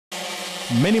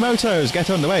Mini-motos get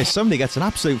underway. Somebody gets an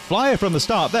absolute flyer from the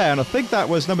start there, and I think that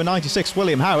was number 96,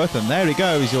 William Howarth, and there he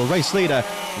goes, your race leader.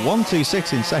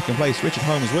 1-2-6 in second place, Richard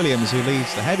Holmes-Williams, who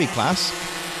leads the heavy class.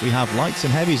 We have lights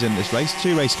and heavies in this race,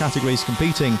 2 race categories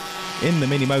competing in the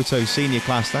Mini-moto senior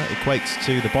class. That equates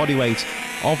to the body weight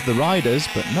of the riders,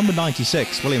 but number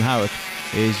 96, William Howarth,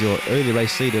 is your early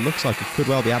race leader. Looks like it could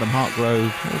well be Adam Hartgrove,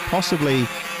 or possibly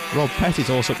Rob Pettit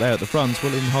also up there at the front.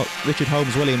 Richard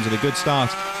Holmes-Williams with a good start,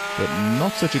 but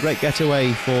not such a great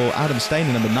getaway for Adam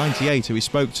Stainer, number 98, who we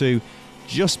spoke to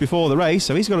just before the race,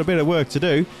 so he's got a bit of work to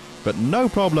do, but no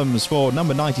problems for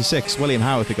number 96, William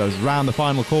Howarth, who goes round the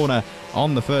final corner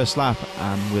on the first lap,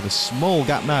 and with a small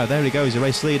gap now, there he goes, the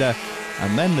race leader,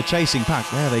 and then the chasing pack,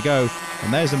 there they go,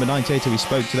 and there's number 98 who we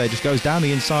spoke to there, just goes down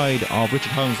the inside of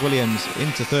Richard Holmes-Williams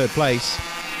into third place.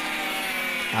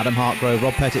 Adam Hartgrove,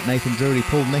 Rob Pettit, Nathan Drury,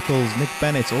 Paul Nichols, Nick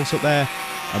Bennett also up there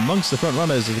amongst the front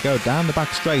runners as they go down the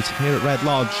back straight here at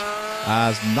Redlodge,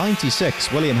 as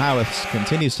 96 William Howarth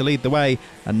continues to lead the way,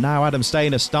 and now Adam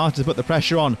Stainer started to put the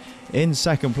pressure on in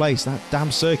second place. That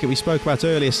damp circuit we spoke about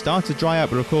earlier started to dry out,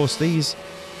 but of course these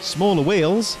smaller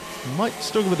wheels might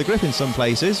struggle with the grip in some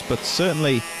places, but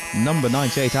certainly number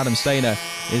 98 Adam Stainer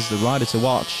is the rider to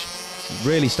watch.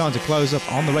 Really starting to close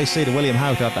up on the race leader William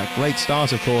Howarth. Had that great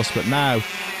start of course, but now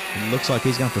it looks like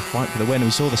he's going to have to fight for the win.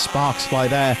 We saw the sparks fly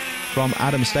there from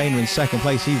Adam Stainer in second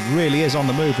place. He really is on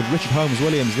the move, with Richard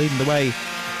Holmes-Williams leading the way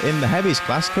in the heavies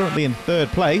class, currently in third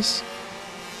place.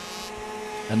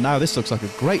 And now this looks like a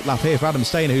great lap here for Adam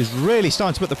Stainer, who's really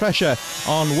starting to put the pressure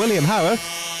on William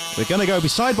Howarth. We're going to go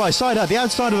side by side at the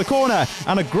outside of the corner,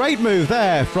 and a great move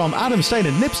there from Adam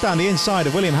Stainer, nips down the inside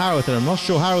of William Howarth, and I'm not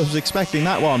sure Howarth was expecting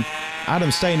that one.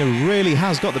 Adam Stainer really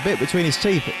has got the bit between his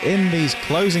teeth in these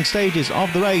closing stages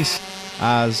of the race,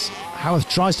 as Howarth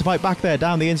tries to fight back there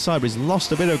down the inside, but he's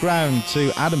lost a bit of ground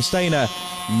to Adam Stainer.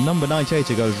 Number 98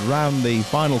 who goes round the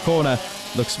final corner,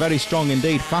 looks very strong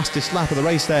indeed. Fastest lap of the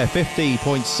race there,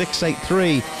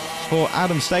 50.683 for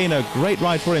Adam Stainer. Great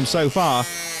ride for him so far.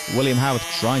 William Howarth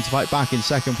trying to fight back in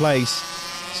second place.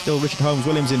 Still Richard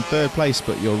Holmes-Williams in third place,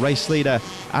 but your race leader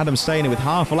Adam Stainer with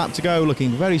half a lap to go,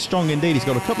 looking very strong indeed. He's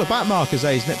got a couple of back markers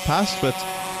there he's nipped past, but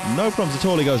no problems at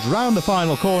all. He goes round the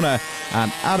final corner,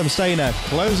 and Adam Stainer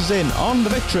closes in on the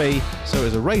victory. So it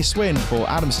was a race win for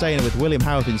Adam Stainer, with William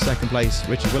Howarth in second place,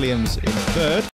 Richard Williams in third.